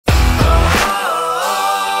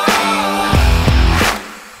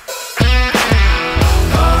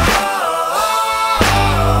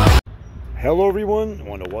Hello everyone, I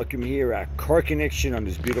want to welcome you here at Car Connection on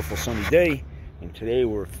this beautiful sunny day. And today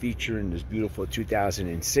we're featuring this beautiful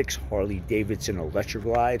 2006 Harley Davidson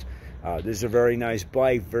Electraglide. This is a very nice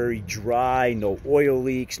bike, very dry, no oil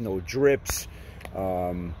leaks, no drips.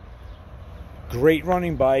 Great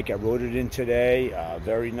running bike. I rode it in today.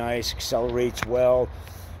 Very nice, accelerates well.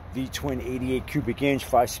 Vtwin 88 cubic inch,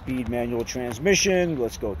 5-speed manual transmission.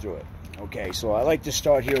 Let's go through it. Okay, so I like to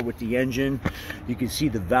start here with the engine. You can see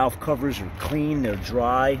the valve covers are clean, they're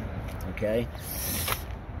dry. Okay,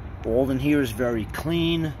 all in here is very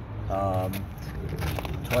clean.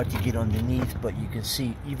 It's hard to get underneath, but you can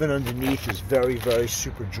see even underneath is very, very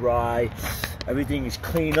super dry. Everything is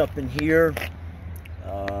clean up in here.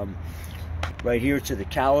 Right here to the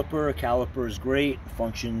caliper. Caliper is great,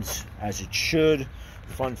 functions as it should.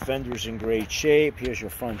 Front fender's in great shape. Here's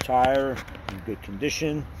your front tire in good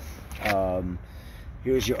condition.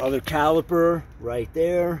 Here's your other caliper right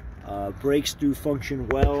there. Brakes do function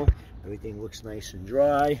well. Everything looks nice and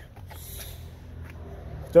dry.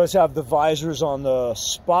 It does have the visors on the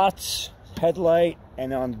spots, headlight,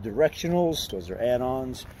 and on the directionals. Those are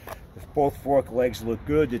add-ons. Both fork legs look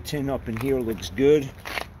good. The tin up in here looks good.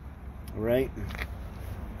 All right.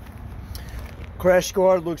 Crash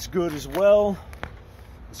guard looks good as well.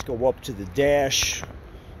 Let's go up to the dash.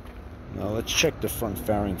 Now let's check the front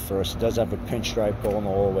fairing first. It does have a pinstripe going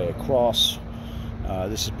all the way across.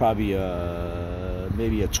 This is probably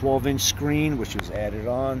maybe a 12-inch screen, which was added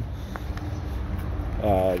on.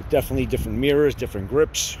 Definitely different mirrors, different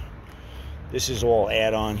grips. This is all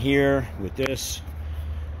add-on here with this.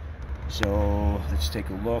 So let's take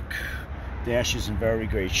a look. Dash is in very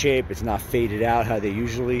great shape. It's not faded out how they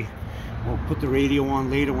usually. We'll put the radio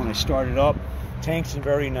on later when I start it up. Tank's in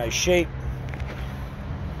very nice shape.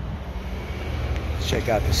 Let's check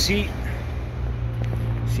out the seat.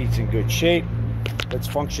 Seat's in good shape. Let's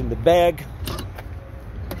function the bag.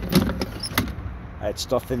 I had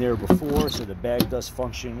stuff in there before, so the bag does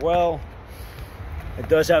function well. It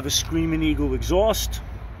does have a Screaming Eagle exhaust.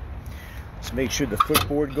 Let's make sure the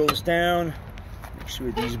footboard goes down. Make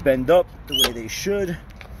sure these bend up the way they should.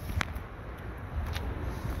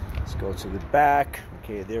 Let's go to the back.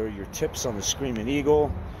 Okay, there are your tips on the Screaming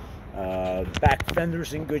Eagle. Back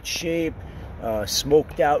fender's in good shape.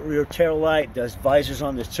 Smoked out rear tail light. Does visors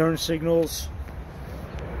on the turn signals.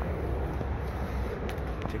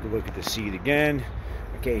 Take a look at the seat again.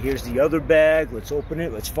 Okay, here's the other bag. Let's open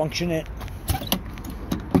it. Let's function it.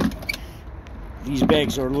 These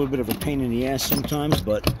bags are a little bit of a pain in the ass sometimes,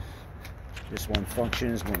 but this one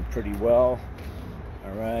functions pretty well.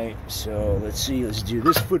 All right, so let's see. Let's do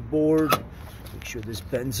this footboard. Make sure this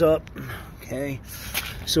bends up. Okay,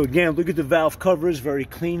 so again, look at the valve covers, very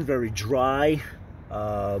clean, very dry.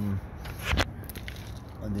 Underneath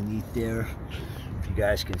there, if you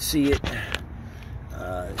guys can see it,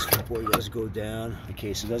 this footboard does go down.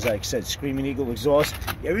 Okay, so does, like I said, Screaming Eagle exhaust.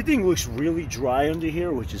 Everything looks really dry under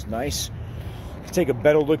here, which is nice. Let's take a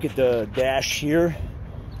better look at the dash here.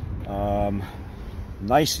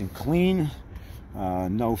 Nice and clean.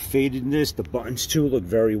 No fadedness. The buttons too look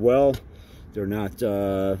very well. They're not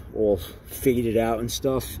all faded out and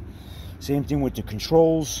stuff. Same thing with the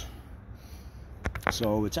controls.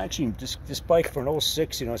 So it's actually this bike for an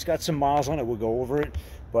 06, you know, it's got some miles on it. We'll go over it,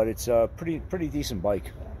 but it's a pretty decent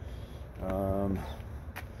bike. All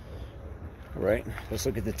right, let's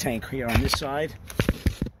look at the tank here on this side.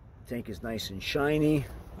 The tank is nice and shiny.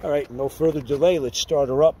 All right, no further delay. Let's start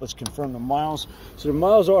her up. Let's confirm the miles. So the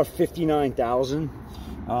miles are 59,000.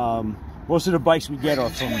 Most of the bikes we get are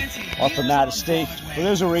from out of state. So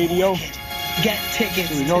there's a radio. Get tickets.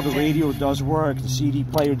 So we know the radio does work. The CD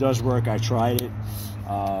player does work. I tried it.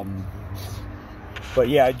 But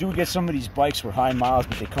yeah, I do get some of these bikes for high miles,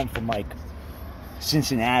 but they come from like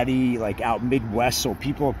Cincinnati, like out Midwest. So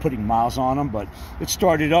people are putting miles on them. But let's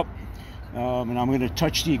start it up. And I'm going to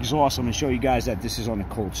touch the exhaust. I'm going to show you guys that this is on a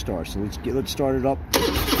cold start. So let's start it up.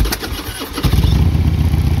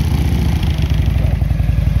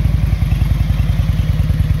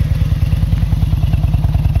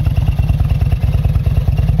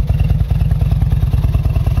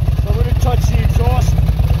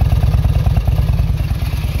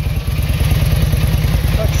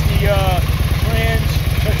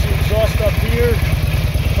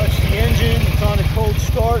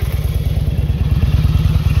 Start.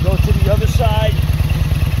 Go to the other side.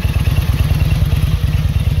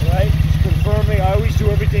 Right, just confirming. I always do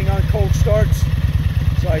everything on cold starts,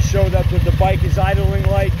 so I show that what the bike is idling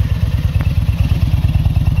like.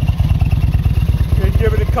 Gonna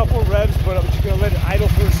give it a couple revs, but I'm just gonna let it idle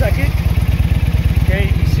for a second. Okay,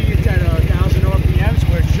 you can see it's at 1,000 RPMs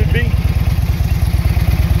where it should be.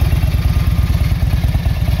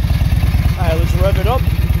 Alright, let's rev it up.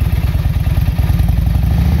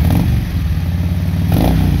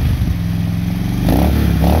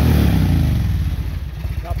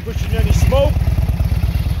 Not pushing any smoke.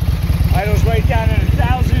 Idle's right down at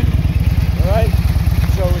 1,000. Alright,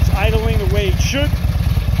 so it's idling the way it should.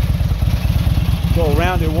 Go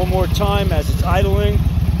around it one more time as it's idling.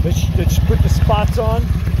 Let's put the spots on.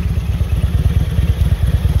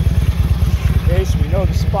 Okay, so we know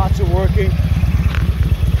the spots are working.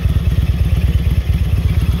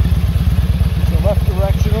 It's a left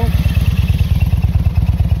directional.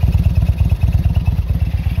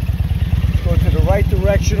 Let's go to the right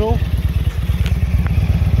directional.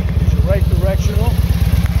 It's the right directional.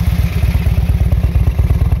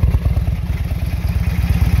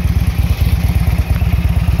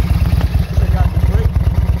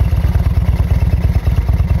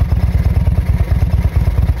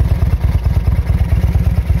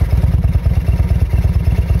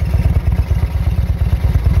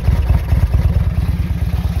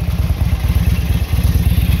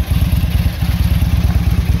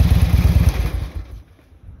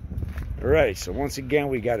 Alright, so once again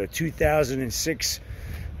we got a 2006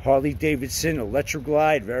 Harley Davidson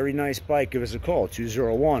Electraglide. Very nice bike. Give us a call,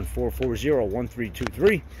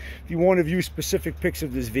 201-440-1323. If you want to view specific pics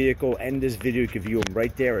of this vehicle and this video, you can view them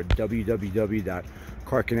right there at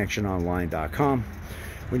www.carconnectiononline.com.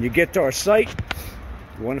 When you get to our site,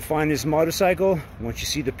 you want to find this motorcycle, once you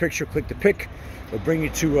see the picture, click the pic. It'll bring you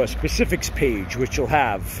to a specifics page, which will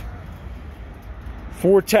have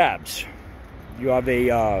 4 tabs. You have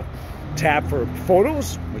a tab for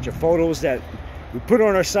photos, which are photos that we put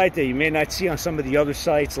on our site that you may not see on some of the other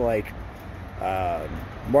sites like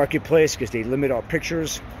Marketplace, because they limit our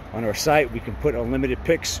pictures. On our site we can put unlimited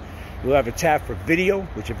pics. You'll have a tab for video,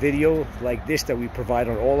 which is a video like this that we provide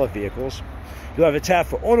on all our vehicles. You'll have a tab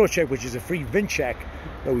for auto check, which is a free VIN check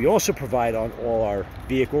that we also provide on all our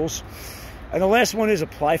vehicles. And the last one is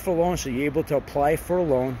apply for loan. So you're able to apply for a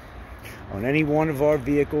loan on any one of our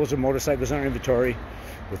vehicles or motorcycles in our inventory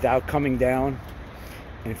without coming down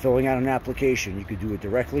and filling out an application. You could do it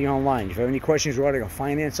directly online. If you have any questions regarding a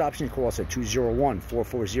finance option, call us at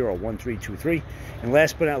 201-440-1323. And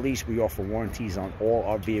last but not least, we offer warranties on all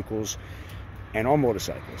our vehicles and our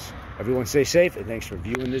motorcycles. Everyone stay safe, and thanks for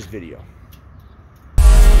viewing this video.